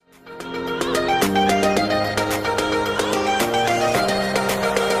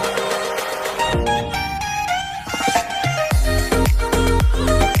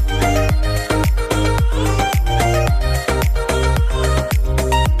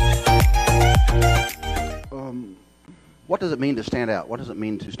What does it mean to stand out? What does it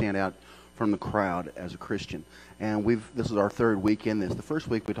mean to stand out from the crowd as a Christian? And this is our third week in this. The first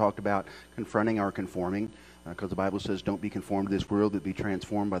week we talked about confronting our conforming, because the Bible says, don't be conformed to this world, but be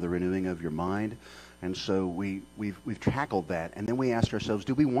transformed by the renewing of your mind. And so we've tackled that. And then we asked ourselves,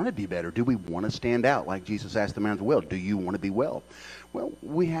 do we want to be better? Do we want to stand out? Like Jesus asked the man at the well, do you want to be well? Well,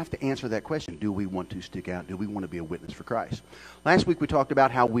 we have to answer that question. Do we want to stick out? Do we want to be a witness for Christ? Last week we talked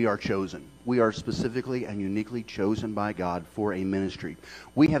about how we are chosen. We are specifically and uniquely chosen by God for a ministry.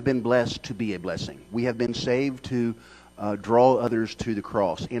 We have been blessed to be a blessing. We have been saved to draw others to the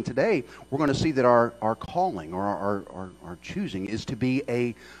cross. And today we're going to see that our calling or our choosing is to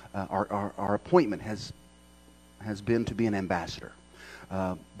be our appointment has been to be an ambassador.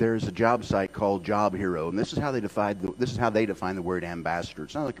 There's a job site called Job Hero, and this is how they define the word ambassador.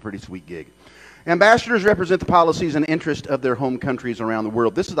 It sounds like a pretty sweet gig. Ambassadors represent the policies and interests of their home countries around the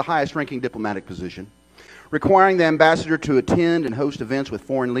world. This is the highest ranking diplomatic position, requiring the ambassador to attend and host events with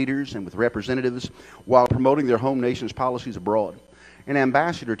foreign leaders and with representatives while promoting their home nation's policies abroad. An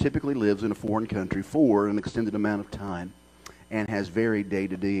ambassador typically lives in a foreign country for an extended amount of time and has varied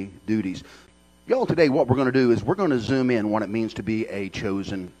day-to-day duties. Y'all, today what we're going to do is we're going to zoom in what it means to be a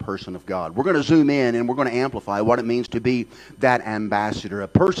chosen person of God. We're going to zoom in and we're going to amplify what it means to be that ambassador, a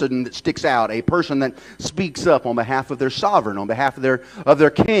person that sticks out, a person that speaks up on behalf of their sovereign, on behalf of their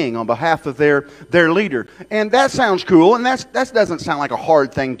king, on behalf of their leader. And that sounds cool, and that doesn't sound like a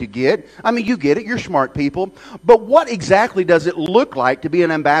hard thing to get. I mean, you get it. You're smart people. But what exactly does it look like to be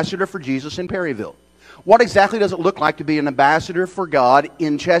an ambassador for Jesus in Perryville? What exactly does it look like to be an ambassador for God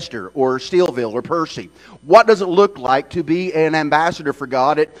in Chester or Steelville or Percy? What does it look like to be an ambassador for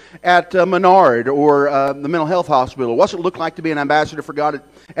God at Menard or the mental health hospital? What's it look like to be an ambassador for God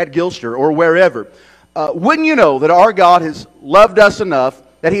at Gilster or wherever? Wouldn't you know that our God has loved us enough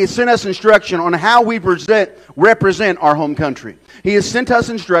that He has sent us instruction on how we represent our home country. He has sent us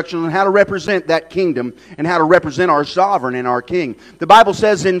instruction on how to represent that kingdom and how to represent our sovereign and our king. The Bible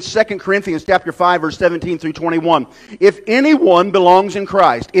says in 2 Corinthians chapter 5, verse 17 through 21, if anyone belongs in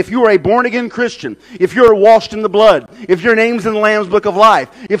Christ, if you are a born-again Christian, if you're washed in the blood, if your name's in the Lamb's Book of Life,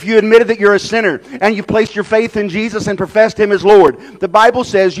 if you admitted that you're a sinner and you placed your faith in Jesus and professed Him as Lord, the Bible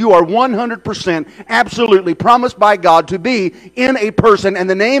says you are 100% absolutely promised by God to be in a person,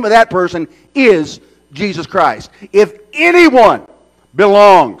 and the name of that person is Jesus Christ. If anyone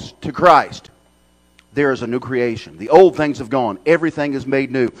belongs to Christ, there is a new creation. The old things have gone. Everything is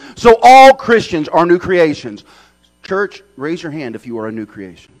made new. So all Christians are new creations. Church, raise your hand if you are a new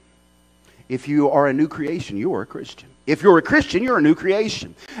creation. If you are a new creation, you are a Christian. If you're a Christian, you're a new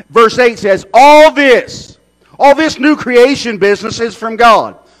creation. Verse 8 says, all this new creation business is from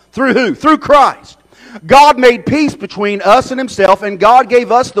God. Through who? Through Christ. God made peace between us and Himself, and God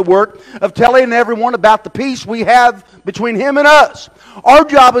gave us the work of telling everyone about the peace we have between Him and us. Our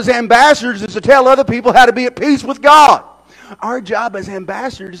job as ambassadors is to tell other people how to be at peace with God. Our job as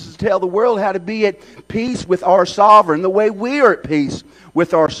ambassadors is to tell the world how to be at peace with our sovereign, the way we are at peace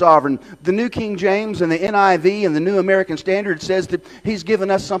with our sovereign. The New King James and the NIV and the New American Standard says that He's given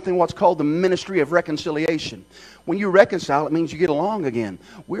us something what's called the ministry of reconciliation. When you reconcile, it means you get along again.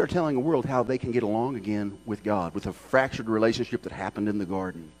 We are telling the world how they can get along again with God, with a fractured relationship that happened in the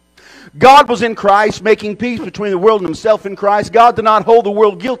garden. God was in Christ, making peace between the world and Himself in Christ. God did not hold the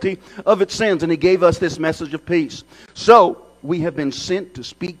world guilty of its sins, and He gave us this message of peace. So, we have been sent to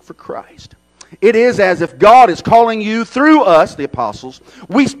speak for Christ. It is as if God is calling you through us, the apostles.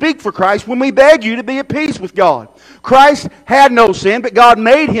 We speak for Christ when we beg you to be at peace with God. Christ had no sin, but God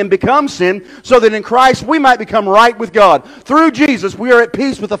made Him become sin so that in Christ we might become right with God. Through Jesus, we are at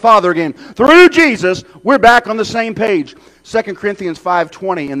peace with the Father again. Through Jesus, we're back on the same page. 2 Corinthians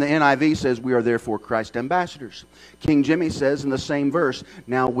 5:20 in the NIV says, we are therefore Christ's ambassadors. King Jimmy says in the same verse,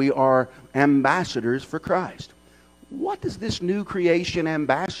 now we are ambassadors for Christ. What does this new creation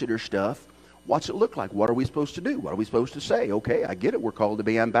ambassador stuff, what's it look like? What are we supposed to do? What are we supposed to say? Okay, I get it. We're called to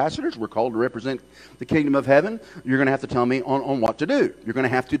be ambassadors. We're called to represent the kingdom of heaven. You're going to have to tell me on what to do. You're going to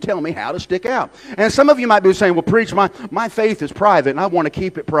have to tell me how to stick out. And some of you might be saying, well, preach, my faith is private, and I want to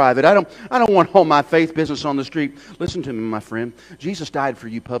keep it private. I don't want all my faith business on the street. Listen to me, my friend. Jesus died for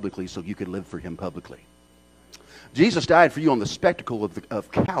you publicly so you could live for Him publicly. Jesus died for you on the spectacle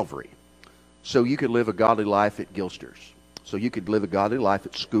of Calvary so you could live a godly life at Gilster's. So you could live a godly life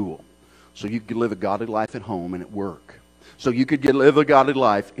at school. So you could live a godly life at home and at work. So you could live a godly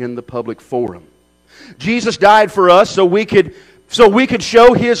life in the public forum. Jesus died for us so we could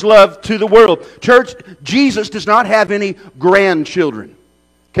show His love to the world. Church, Jesus does not have any grandchildren.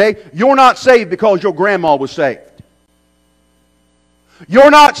 Okay? You're not saved because your grandma was saved.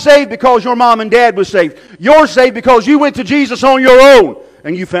 You're not saved because your mom and dad was saved. You're saved because you went to Jesus on your own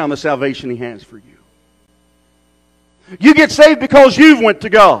and you found the salvation He has for you. You get saved because you've went to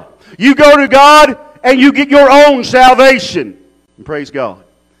God. You go to God and you get your own salvation. And praise God,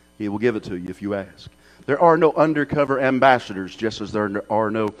 He will give it to you if you ask. There are no undercover ambassadors, just as there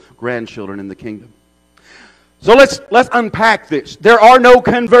are no grandchildren in the kingdom. So let's unpack this. There are no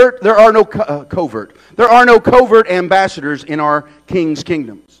covert ambassadors in our King's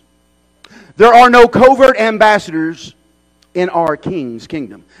kingdoms. There are no covert ambassadors in our King's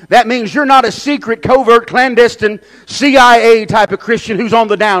kingdom. That means you're not a secret, covert, clandestine, CIA type of Christian who's on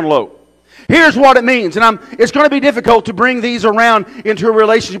the down low. Here's what it means, and it's going to be difficult to bring these around into a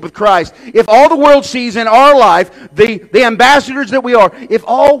relationship with Christ. If all the world sees in our life, the ambassadors that we are, if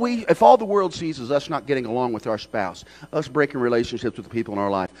all the world sees is us not getting along with our spouse, us breaking relationships with the people in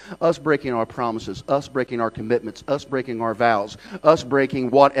our life, us breaking our promises, us breaking our commitments, us breaking our vows, us breaking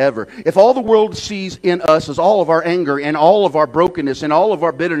whatever, if all the world sees in us is all of our anger and all of our brokenness and all of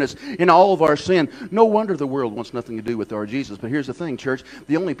our bitterness and all of our sin, no wonder the world wants nothing to do with our Jesus. But here's the thing, church,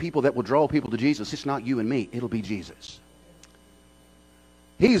 the only people that will draw people to Jesus, it's not you and me, it'll be Jesus.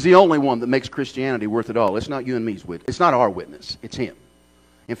 He's the only one that makes Christianity worth it all. It's not you and me's witness. It's not our witness, it's Him.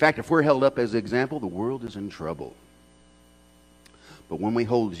 In fact, if we're held up as an example, the world is in trouble. But when we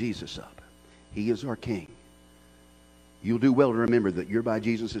hold Jesus up, He is our King. You'll do well to remember that you're by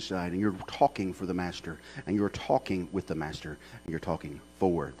Jesus' side and you're talking for the Master and you're talking with the Master and you're talking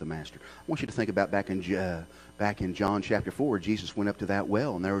for the Master. I want you to think about back in John chapter 4, Jesus went up to that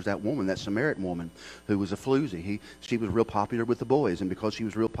well and there was that woman, that Samaritan woman who was a floozy. She was real popular with the boys, and because she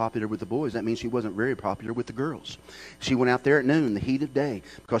was real popular with the boys, that means she wasn't very popular with the girls. She went out there at noon, the heat of day,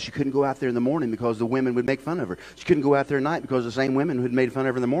 because she couldn't go out there in the morning because the women would make fun of her. She couldn't go out there at night because the same women who had made fun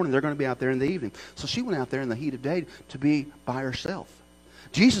of her in the morning, they're going to be out there in the evening. So she went out there in the heat of day to be by herself.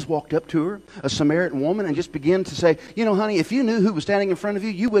 Jesus walked up to her, a Samaritan woman, and just began to say, you know, honey, if you knew who was standing in front of you,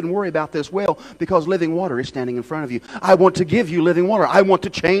 you wouldn't worry about this well because living water is standing in front of you. I want to give you living water. I want to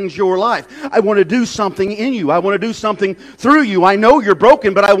change your life. I want to do something in you. I want to do something through you. I know you're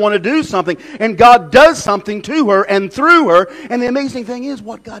broken, but I want to do something. And God does something to her and through her. And the amazing thing is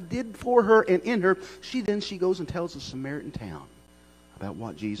what God did for her and in her, she goes and tells the Samaritan town about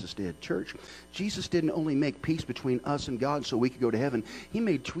what Jesus did. Church, Jesus didn't only make peace between us and God so we could go to heaven. He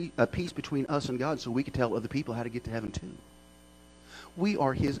made peace between us and God so we could tell other people how to get to heaven too. We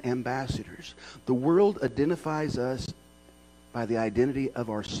are His ambassadors. The world identifies us by the identity of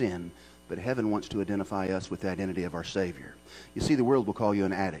our sin, but heaven wants to identify us with the identity of our Savior. You see, the world will call you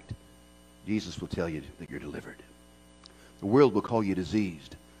an addict. Jesus will tell you that you're delivered. The world will call you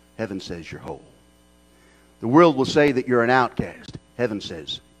diseased. Heaven says you're whole. The world will say that you're an outcast. Heaven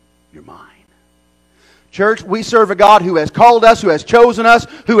says, you're mine. Church, we serve a God who has called us, who has chosen us,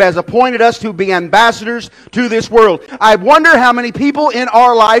 who has appointed us to be ambassadors to this world. I wonder how many people in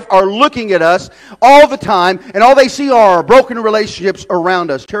our life are looking at us all the time, and all they see are broken relationships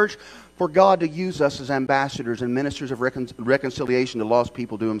around us. Church, for God to use us as ambassadors and ministers of reconciliation to lost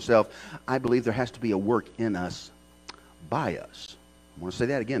people to Himself, I believe there has to be a work in us, by us. I want to say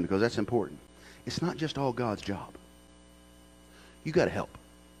that again because that's important. It's not just all God's job. You got to help.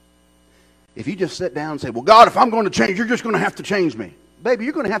 If you just sit down and say, well, God, if I'm going to change, you're just going to have to change me. Baby,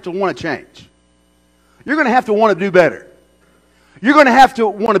 you're going to have to want to change. You're going to have to want to do better. You're going to have to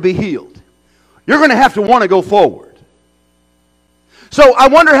want to be healed. You're going to have to want to go forward. So I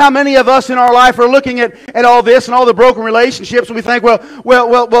wonder how many of us in our life are looking at all this and all the broken relationships, and we think, well,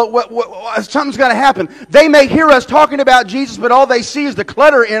 something's got to happen. They may hear us talking about Jesus, but all they see is the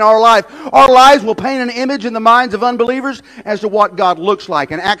clutter in our life. Our lives will paint an image in the minds of unbelievers as to what God looks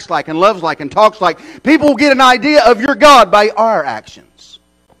like and acts like and loves like and talks like. People will get an idea of your God by our actions.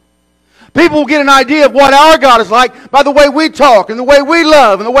 People will get an idea of what our God is like by the way we talk and the way we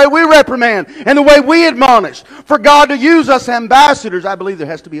love and the way we reprimand and the way we admonish. For God to use us ambassadors, I believe there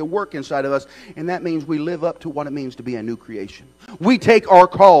has to be a work inside of us, and that means we live up to what it means to be a new creation. We take our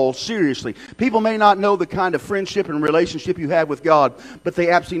call seriously. People may not know the kind of friendship and relationship you have with God, but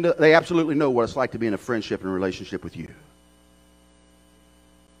they absolutely know what it's like to be in a friendship and relationship with you.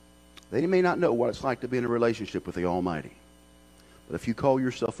 They may not know what it's like to be in a relationship with the Almighty, but if you call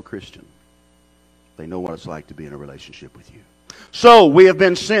yourself a Christian, they know what it's like to be in a relationship with you. So we have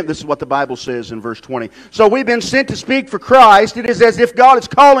been sent, this is what the Bible says in verse 20. So we've been sent to speak for Christ. It is as if God is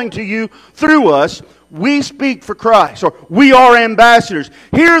calling to you through us. We speak for Christ, or we are ambassadors.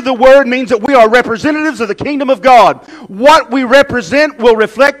 Here the word means that we are representatives of the kingdom of God. What we represent will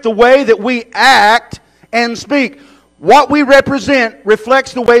reflect the way that we act and speak. What we represent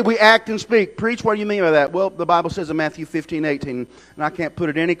reflects the way we act and speak. Preach, what do you mean by that? Well, the Bible says in Matthew 15:18, and I can't put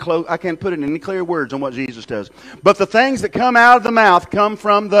it in any clear words on what Jesus does. But the things that come out of the mouth come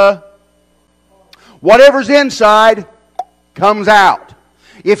from the... Whatever's inside comes out.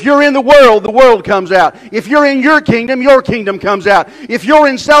 If you're in the world comes out. If you're in your kingdom comes out. If you're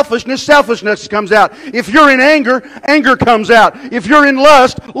in selfishness, selfishness comes out. If you're in anger, anger comes out. If you're in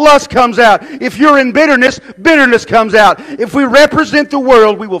lust, lust comes out. If you're in bitterness, bitterness comes out. If we represent the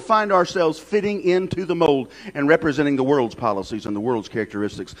world, we will find ourselves fitting into the mold and representing the world's policies and the world's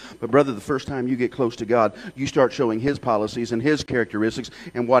characteristics. But brother, the first time you get close to God, you start showing His policies and His characteristics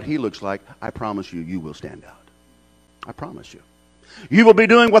and what He looks like, I promise you, you will stand out. I promise you. You will be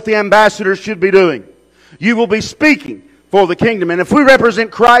doing what the ambassadors should be doing. You will be speaking for the kingdom. And if we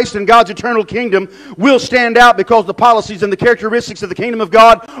represent Christ and God's eternal kingdom, we'll stand out because the policies and the characteristics of the kingdom of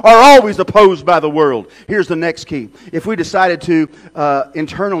God are always opposed by the world. Here's the next key. If we decided to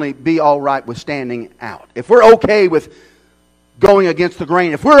internally be all right with standing out, if we're okay with going against the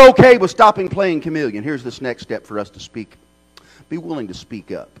grain, if we're okay with stopping playing chameleon, here's this next step for us to speak. Be willing to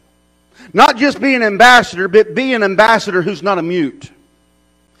speak up. Not just be an ambassador, but be an ambassador who's not a mute.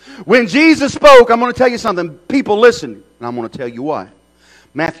 When Jesus spoke, I'm going to tell you something. People listened, and I'm going to tell you why.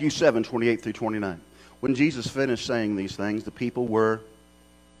 Matthew 7:28-29. When Jesus finished saying these things, the people were...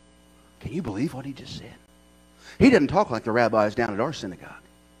 Can you believe what He just said? He didn't talk like the rabbis down at our synagogue.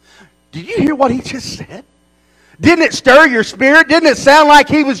 Did you hear what He just said? Didn't it stir your spirit? Didn't it sound like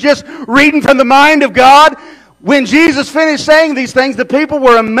He was just reading from the mind of God? When Jesus finished saying these things, the people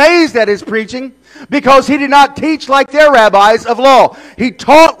were amazed at His preaching because He did not teach like their rabbis of law. He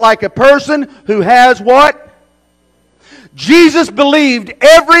taught like a person who has what? Jesus believed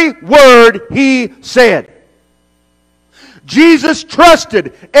every word He said. Jesus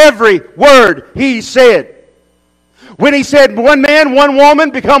trusted every word He said. When He said, one man, one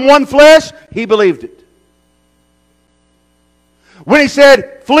woman become one flesh, He believed it. When He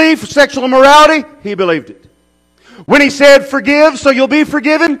said, flee from sexual immorality, He believed it. When He said, forgive so you'll be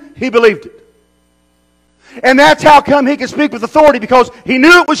forgiven, He believed it. And that's how come He could speak with authority, because He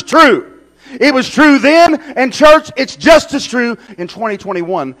knew it was true. It was true then, and church, it's just as true in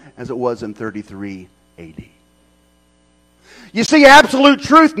 2021 as it was in 33 AD. You see, absolute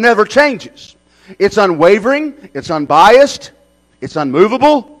truth never changes. It's unwavering, it's unbiased, it's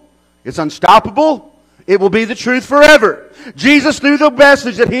unmovable, it's unstoppable. It will be the truth forever. Jesus knew the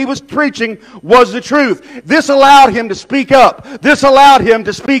message that He was preaching was the truth. This allowed Him to speak up. This allowed Him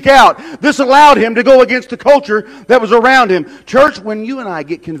to speak out. This allowed Him to go against the culture that was around Him. Church, when you and I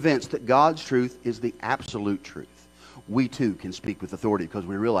get convinced that God's truth is the absolute truth, we too can speak with authority because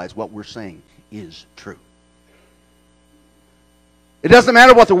we realize what we're saying is true. It doesn't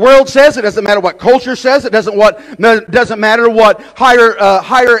matter what the world says. It doesn't matter what culture says. It doesn't matter what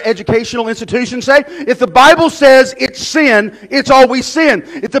higher educational institutions say. If the Bible says it's sin, it's always sin.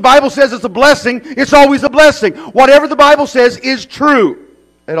 If the Bible says it's a blessing, it's always a blessing. Whatever the Bible says is true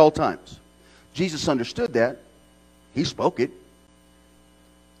at all times. Jesus understood that. He spoke it.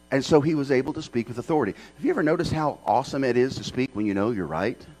 And so He was able to speak with authority. Have you ever noticed how awesome it is to speak when you know you're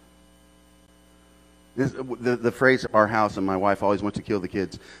right? The phrase at our house, and my wife always wants to kill the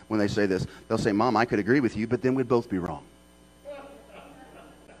kids when they say this. They'll say, Mom, I could agree with you, but then we'd both be wrong.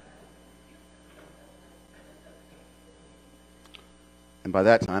 And by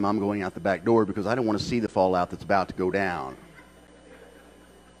that time, I'm going out the back door because I don't want to see the fallout that's about to go down.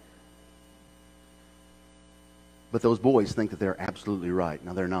 But those boys think that they're absolutely right.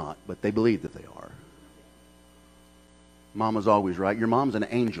 Now, they're not, but they believe that they are. Mama's always right. Your mom's an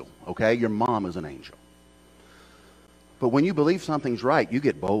angel, okay? Your mom is an angel. But when you believe something's right, you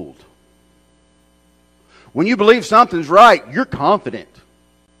get bold. When you believe something's right, you're confident.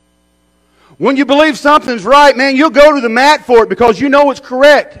 When you believe something's right, man, you'll go to the mat for it because you know it's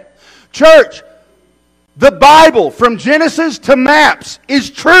correct. Church, the Bible from Genesis to maps is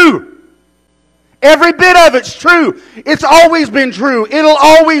true. Every bit of it's true. It's always been true. It'll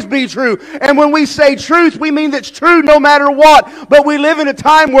always be true. And when we say truth, we mean that's true no matter what. But we live in a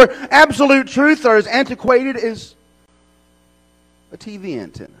time where absolute truths are as antiquated as a TV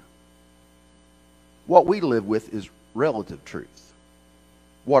antenna. What we live with is relative truth.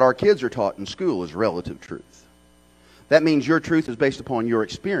 What our kids are taught in school is relative truth. That means your truth is based upon your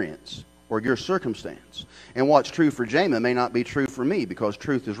experience or your circumstance. And what's true for Jamin may not be true for me because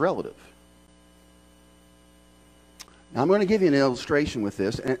truth is relative. Now, I'm going to give you an illustration with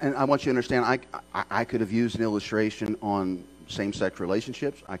this, and I want you to understand I could have used an illustration on same-sex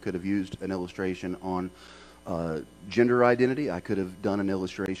relationships. I could have used an illustration on Gender identity. I could have done an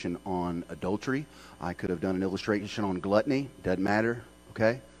illustration on adultery. I could have done an illustration on gluttony. Doesn't matter.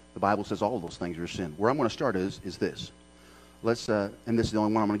 Okay? The Bible says all of those things are sin. Where I'm going to start is this. Let's, and this is the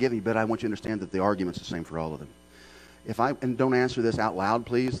only one I'm going to give you, but I want you to understand that the argument's the same for all of them. And don't answer this out loud,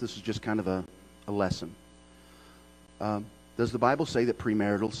 please. This is just kind of a lesson. Does the Bible say that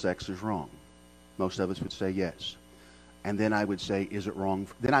premarital sex is wrong? Most of us would say yes. And then I would say, is it wrong?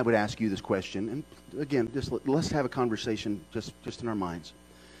 Then I would ask you this question, and again, let's have a conversation just in our minds.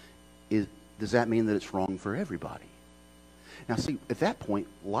 Does that mean that it's wrong for everybody? Now see, at that point,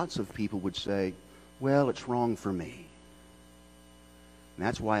 lots of people would say, well, it's wrong for me. And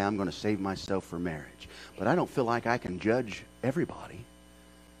that's why I'm going to save myself for marriage. But I don't feel like I can judge everybody.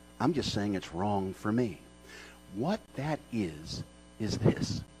 I'm just saying it's wrong for me. What that is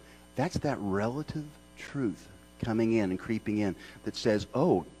this. That's that relative truth coming in and creeping in that says,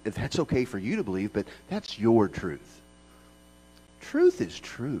 oh, that's okay for you to believe, but that's your truth. Truth is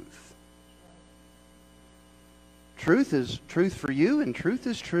truth. Truth is truth for you, and truth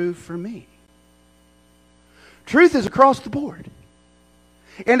is true for me. Truth is across the board.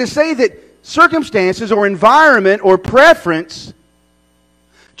 And to say that circumstances or environment or preference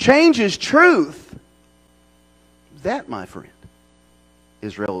changes truth, that, my friend,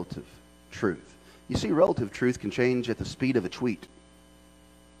 is relative truth. You see, relative truth can change at the speed of a tweet,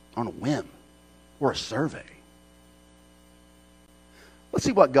 on a whim, or a survey. Let's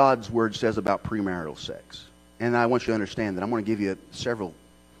see what God's Word says about premarital sex. And I want you to understand that I'm going to give you several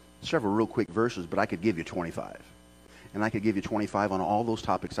real quick verses, but I could give you 25. And I could give you 25 on all those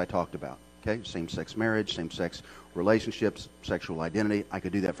topics I talked about. Okay? Same-sex marriage, same-sex relationships, sexual identity. I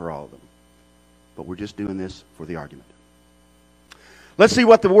could do that for all of them. But we're just doing this for the argument. Let's see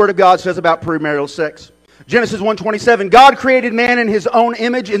what the Word of God says about premarital sex. Genesis 1:27, God created man in His own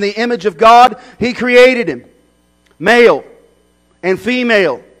image. In the image of God, He created him. Male and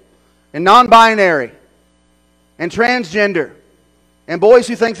female and non-binary and transgender and boys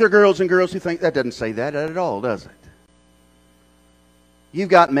who think they're girls and girls who think... That doesn't say that at all, does it? You've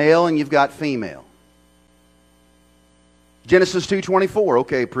got male and you've got female. Genesis 2:24.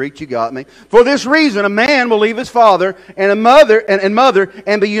 Okay, preach, you got me. For this reason, a man will leave his father and mother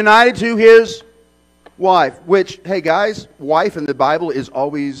and be united to his wife. Which, hey guys, wife in the Bible is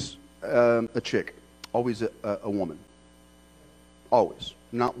always a chick, always a woman, always,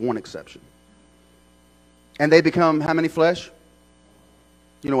 not one exception. And they become how many flesh?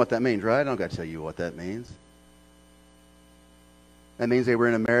 You know what that means, right? I don't got to tell you what that means. That means they were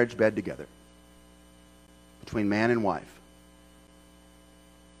in a marriage bed together between man and wife.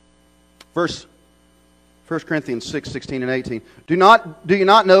 1 Corinthians 6:16 and 18. Do you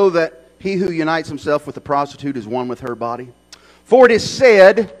not know that he who unites himself with a prostitute is one with her body? For it is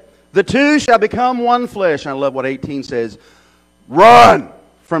said, the two shall become one flesh. And I love what 18 says. Run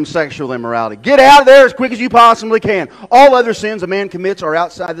from sexual immorality. Get out of there as quick as you possibly can. All other sins a man commits are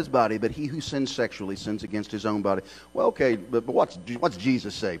outside this body, but he who sins sexually sins against his own body. Well, okay, but what's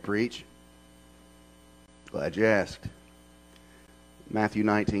Jesus say, preach? Glad you asked. Matthew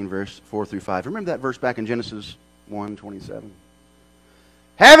 19, verse 4 through 5. Remember that verse back in Genesis 1:27?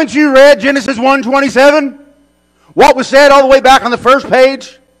 Haven't you read Genesis 1:27? What was said all the way back on the first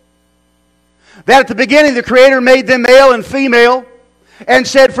page? That at the beginning the Creator made them male and female, and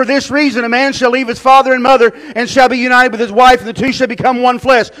said, for this reason a man shall leave his father and mother and shall be united with his wife, and the two shall become one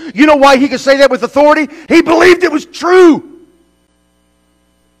flesh. You know why he could say that with authority? He believed it was true.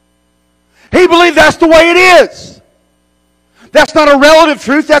 He believed that's the way it is. That's not a relative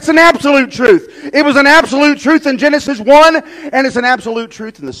truth, that's an absolute truth. It was an absolute truth in Genesis 1, and it's an absolute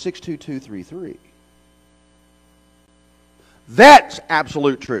truth in the 62233. That's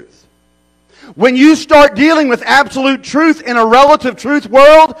absolute truth. When you start dealing with absolute truth in a relative truth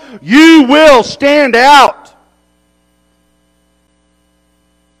world, you will stand out.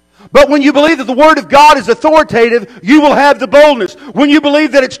 But when you believe that the Word of God is authoritative, you will have the boldness. When you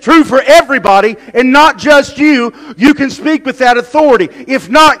believe that it's true for everybody and not just you, you can speak with that authority. If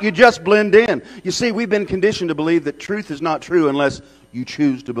not, you just blend in. You see, we've been conditioned to believe that truth is not true unless you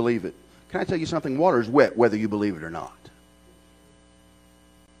choose to believe it. Can I tell you something? Water is wet whether you believe it or not.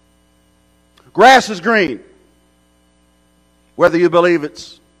 Grass is green whether you believe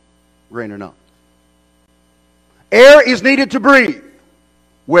it's green or not. Air is needed to breathe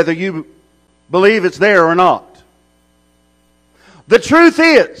whether you believe it's there or not. The truth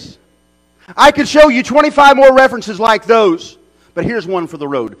is, I could show you 25 more references like those, but here's one for the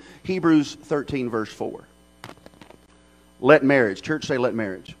road. Hebrews 13, verse 4. Let marriage. Church, say let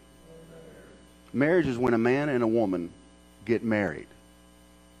marriage. Marriage is when a man and a woman get married.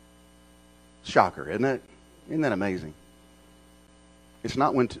 Shocker, isn't it? Isn't that amazing? It's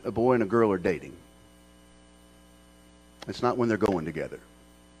not when a boy and a girl are dating. It's not when they're going together.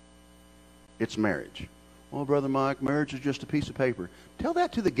 It's marriage. Oh, Brother Mike, marriage is just a piece of paper. Tell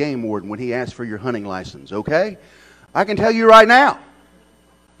that to the game warden when he asks for your hunting license, okay? I can tell you right now.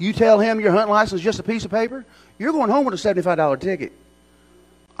 You tell him your hunting license is just a piece of paper, you're going home with a $75 ticket.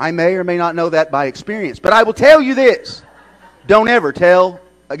 I may or may not know that by experience, but I will tell you this. Don't ever tell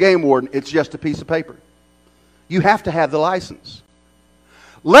a game warden it's just a piece of paper. You have to have the license.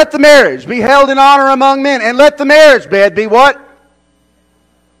 Let the marriage be held in honor among men, and let the marriage bed be what?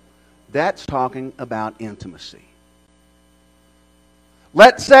 That's talking about intimacy.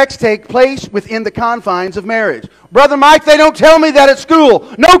 Let sex take place within the confines of marriage. Brother Mike, they don't tell me that at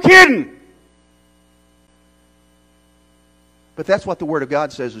school. No kidding. But that's what the Word of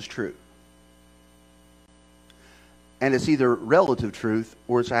God says is true. And it's either relative truth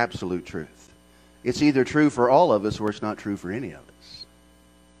or it's absolute truth. It's either true for all of us or it's not true for any of us.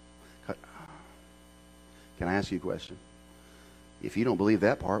 Can I ask you a question? If you don't believe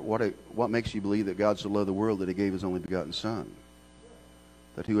that part, what makes you believe that God so loved the world that He gave His only begotten Son?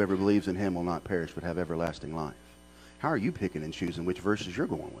 That whoever believes in Him will not perish but have everlasting life. How are you picking and choosing which verses you're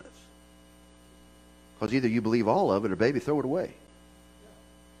going with? Because either you believe all of it or, baby, throw it away.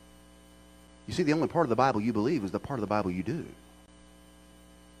 You see, the only part of the Bible you believe is the part of the Bible you do.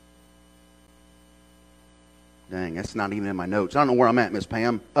 Dang, that's not even in my notes. I don't know where I'm at, Miss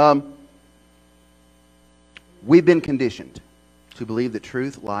Pam. We've been conditioned to believe that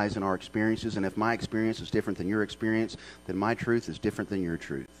truth lies in our experiences, and if my experience is different than your experience, then my truth is different than your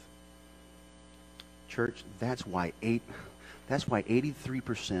truth. Church, that's why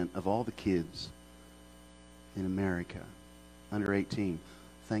 83% of all the kids in America under 18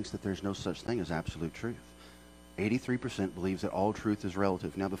 thinks that there's no such thing as absolute truth. 83% believes that all truth is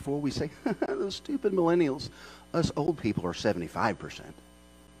relative. Now, before we say, those stupid millennials, us old people are 75%.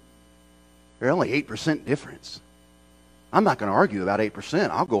 They're only 8% difference. I'm not going to argue about 8%.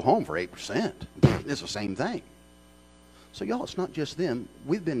 I'll go home for 8%. It's the same thing. So, y'all, it's not just them.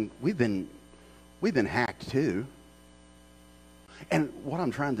 We've been hacked too. And what I'm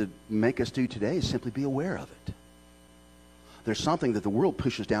trying to make us do today is simply be aware of it. There's something that the world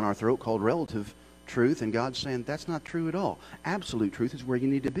pushes down our throat called relative truth, and God's saying that's not true at all. Absolute truth is where you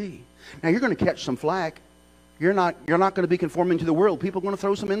need to be. Now, you're going to catch some flack. You're not going to be conforming to the world. People are going to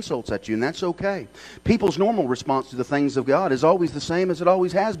throw some insults at you, and that's okay. People's normal response to the things of God is always the same as it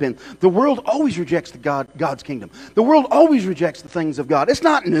always has been. The world always rejects God's kingdom. The world always rejects the things of God. It's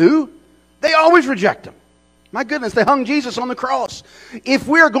not new. They always reject them. My goodness, they hung Jesus on the cross. If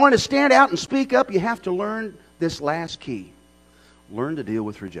we're going to stand out and speak up, you have to learn this last key. Learn to deal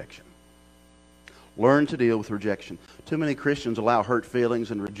with rejection. Learn to deal with rejection. Too many Christians allow hurt feelings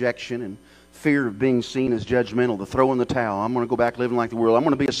and rejection and fear of being seen as judgmental to throw in the towel. I'm going to go back living like the world. I'm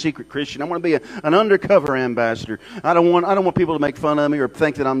going to be a secret Christian. I'm going to be an undercover ambassador. I don't want people to make fun of me or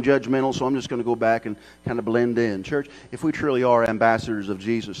think that I'm judgmental, so I'm just going to go back and kind of blend in. Church, if we truly are ambassadors of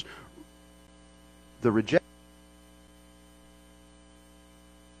Jesus, the rejection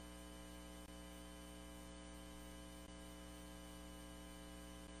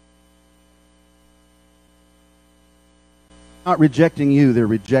not rejecting you, they're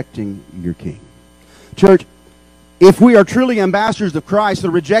rejecting your King. Church, if we are truly ambassadors of Christ, the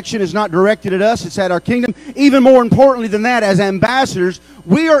rejection is not directed at us, it's at our kingdom. Even more importantly than that, as ambassadors,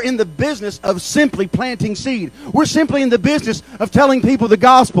 we are in the business of simply planting seed. We're simply in the business of telling people the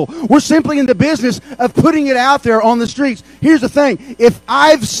gospel. We're simply in the business of putting it out there on the streets. Here's the thing. If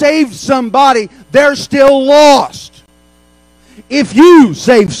I've saved somebody, they're still lost. If you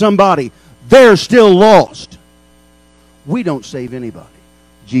save somebody, they're still lost. We don't save anybody.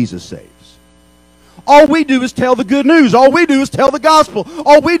 Jesus saves. All we do is tell the good news. All we do is tell the gospel.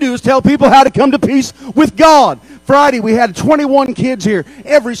 All we do is tell people how to come to peace with God. Friday, we had 21 kids here.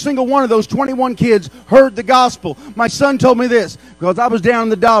 Every single one of those 21 kids heard the gospel. My son told me this, because I was down in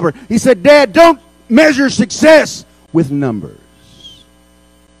the Dauber. He said, Dad, don't measure success with numbers.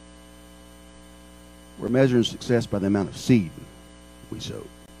 We're measuring success by the amount of seed we sowed.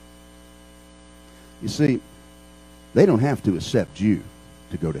 You see, they don't have to accept you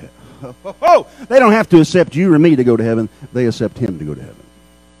to go to heaven. They don't have to accept you or me to go to heaven. They accept Him to go to heaven.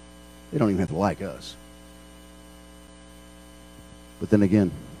 They don't even have to like us. But then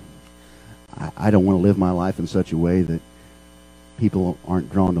again, I don't want to live my life in such a way that people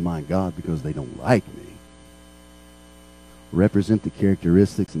aren't drawn to my God because they don't like me. Represent the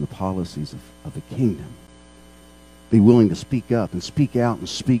characteristics and the policies of the kingdom. Be willing to speak up and speak out and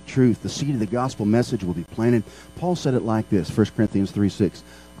speak truth. The seed of the gospel message will be planted. Paul said it like this, 1 Corinthians 3:6.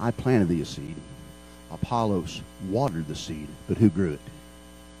 I planted thee a seed. Apollos watered the seed, but who grew it?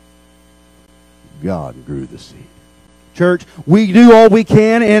 God grew the seed. Church, we do all we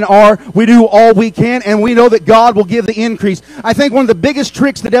can and we know that God will give the increase. I think one of the biggest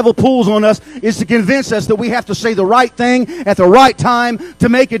tricks the devil pulls on us is to convince us that we have to say the right thing at the right time to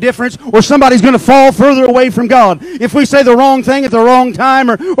make a difference, or somebody's going to fall further away from God. If we say the wrong thing at the wrong time,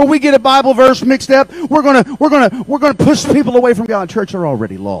 or we get a Bible verse mixed up, we're going to push people away from God. Church, they're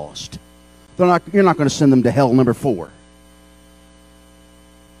already lost. You're not going to send them to hell number 4.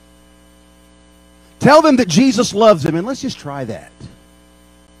 Tell them that Jesus loves them, and let's just try that.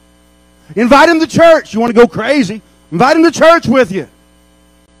 Invite them to church. You want to go crazy? Invite them to church with you.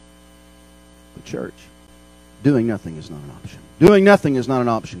 But church, doing nothing is not an option. Doing nothing is not an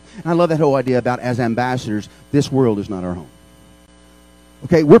option. And I love that whole idea about, as ambassadors, this world is not our home.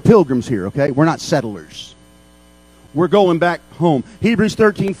 Okay, we're pilgrims here, okay? We're not settlers. We're going back home. Hebrews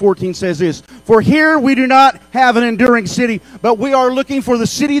 13:14 says this, "For here we do not have an enduring city, but we are looking for the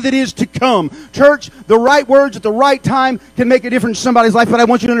city that is to come." Church, the right words at the right time can make a difference in somebody's life, but I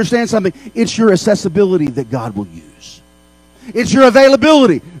want you to understand something. It's your accessibility that God will use. It's your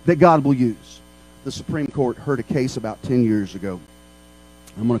availability that God will use. The Supreme Court heard a case about 10 years ago.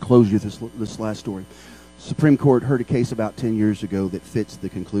 I'm going to close you with this last story. The Supreme Court heard a case about 10 years ago that fits the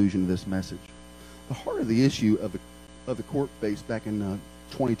conclusion of this message. The heart of the issue of the court case back in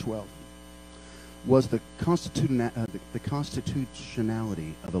 2012 was the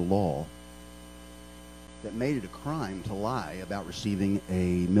constitutionality of a law that made it a crime to lie about receiving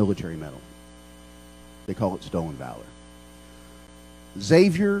a military medal. They call it stolen valor.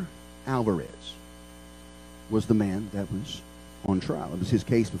 Xavier Alvarez was the man that was on trial. It was his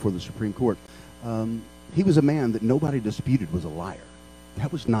case before the Supreme Court. He was a man that nobody disputed was a liar.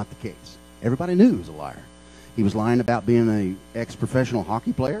 That was not the case. Everybody knew he was a liar. He was lying about being an ex-professional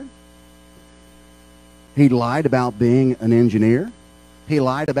hockey player. He lied about being an engineer. He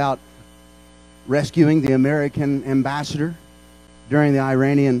lied about rescuing the American ambassador during the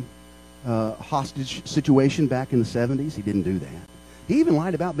Iranian hostage situation back in the 70s. He didn't do that. He even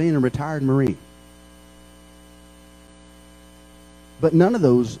lied about being a retired Marine. But none of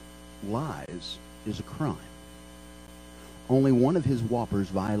those lies is a crime. Only one of his whoppers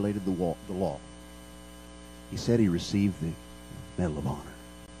violated the law. He said he received the Medal of Honor.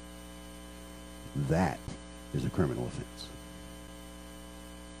 That is a criminal offense.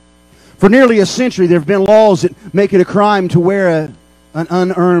 For nearly a century, there have been laws that make it a crime to wear an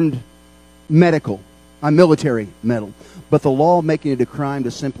unearned military medal. But the law making it a crime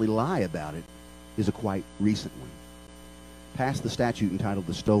to simply lie about it is a quite recent one. Passed the statute entitled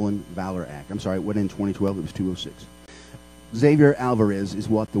the Stolen Valor Act. I'm sorry, it went in 2012. It was 206. Xavier Alvarez is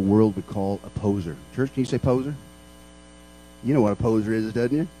what the world would call a poser. Church, can you say poser? You know what a poser is,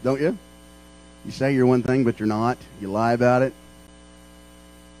 doesn't you? Don't you? You say you're one thing, but you're not. You lie about it.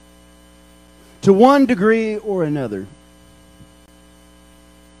 To one degree or another,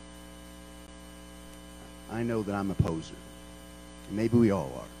 I know that I'm a poser. Maybe we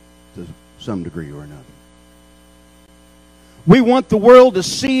all are, to some degree or another. We want the world to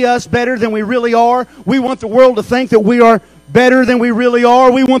see us better than we really are. We want the world to think that we are better than we really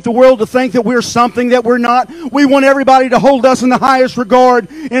are. We want the world to think that we're something that we're not. We want everybody to hold us in the highest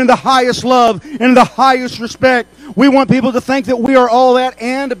regard, in the highest love, in the highest respect. We want people to think that we are all that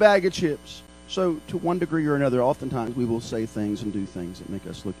and a bag of chips. So to one degree or another, oftentimes we will say things and do things that make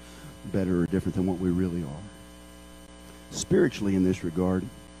us look better or different than what we really are. Spiritually, in this regard,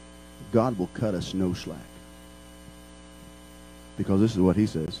 God will cut us no slack. Because this is what he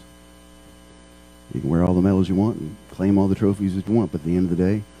says. You can wear all the medals you want and claim all the trophies that you want, but at the end of the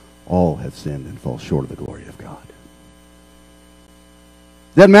day, all have sinned and fall short of the glory of God.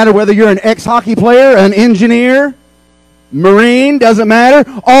 Doesn't matter whether you're an ex-hockey player, an engineer, Marine, doesn't matter.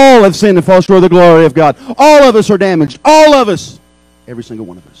 All have sinned and fall short of the glory of God. All of us are damaged. All of us. Every single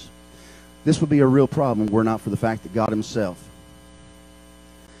one of us. This would be a real problem were it not for the fact that God himself,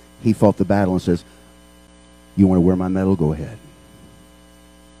 he fought the battle and says, you want to wear my medal? Go ahead.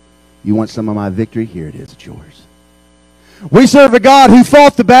 You want some of my victory? Here it is. It's yours. We serve a God who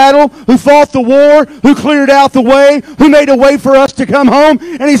fought the battle, who fought the war, who cleared out the way, who made a way for us to come home.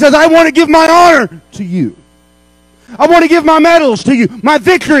 And he says, I want to give my honor to you. I want to give my medals to you, my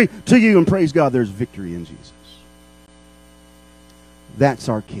victory to you. And praise God, there's victory in Jesus. That's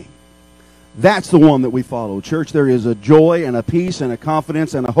our King. That's the one that we follow. Church, there is a joy and a peace and a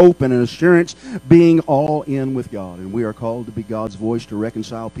confidence and a hope and an assurance being all in with God. And we are called to be God's voice to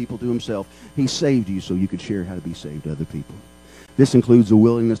reconcile people to himself. He saved you so you could share how to be saved to other people. This includes a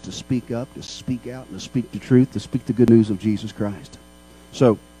willingness to speak up, to speak out, and to speak the truth, to speak the good news of Jesus Christ.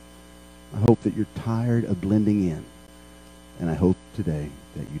 So, I hope that you're tired of blending in. And I hope today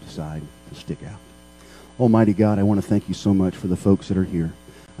that you decide to stick out. Almighty God, I want to thank you so much for the folks that are here.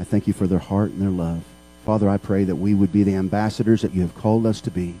 I thank you for their heart and their love. Father, I pray that we would be the ambassadors that you have called us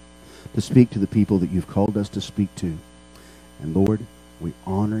to be, to speak to the people that you've called us to speak to. And Lord, we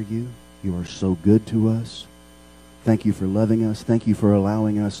honor you. You are so good to us. Thank you for loving us. Thank you for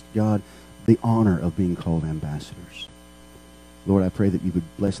allowing us, God, the honor of being called ambassadors. Lord, I pray that you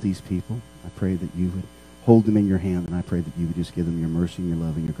would bless these people. I pray that you would hold them in your hand, and I pray that you would just give them your mercy and your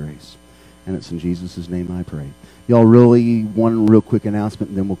love and your grace. And it's in Jesus' name I pray. Y'all, really one real quick announcement,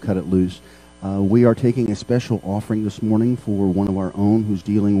 and then we'll cut it loose. We are taking a special offering this morning for one of our own who's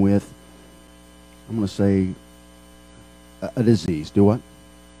dealing with, I'm going to say, a disease. Do what?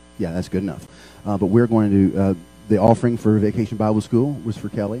 Yeah, that's good enough. But we're going to, the offering for Vacation Bible School was for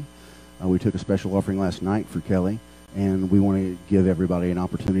Kelly. We took a special offering last night for Kelly, and we want to give everybody an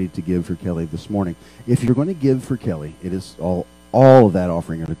opportunity to give for Kelly this morning. If you're going to give for Kelly, it is all of that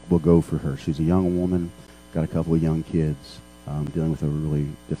offering will go for her. She's a young woman, got a couple of young kids, dealing with a really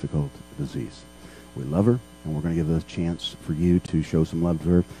difficult disease. We love her, and we're going to give a chance for you to show some love to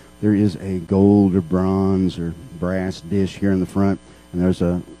her. There is a gold or bronze or brass dish here in the front, and there's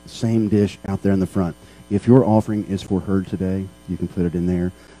a same dish out there in the front. If your offering is for her today, you can put it in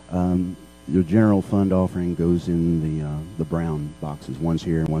there. Your general fund offering goes in the brown boxes. One's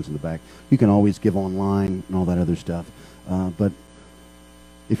here and one's in the back. You can always give online and all that other stuff. But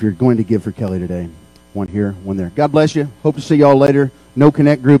if you're going to give for Kelly today, one here, one there. God bless you. Hope to see y'all later. No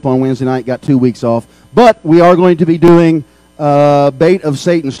Connect group on Wednesday night. Got 2 weeks off. But we are going to be doing Bait of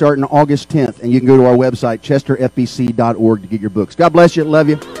Satan starting August 10th. And you can go to our website, chesterfbc.org, to get your books. God bless you. Love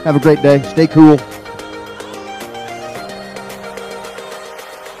you. Have a great day. Stay cool.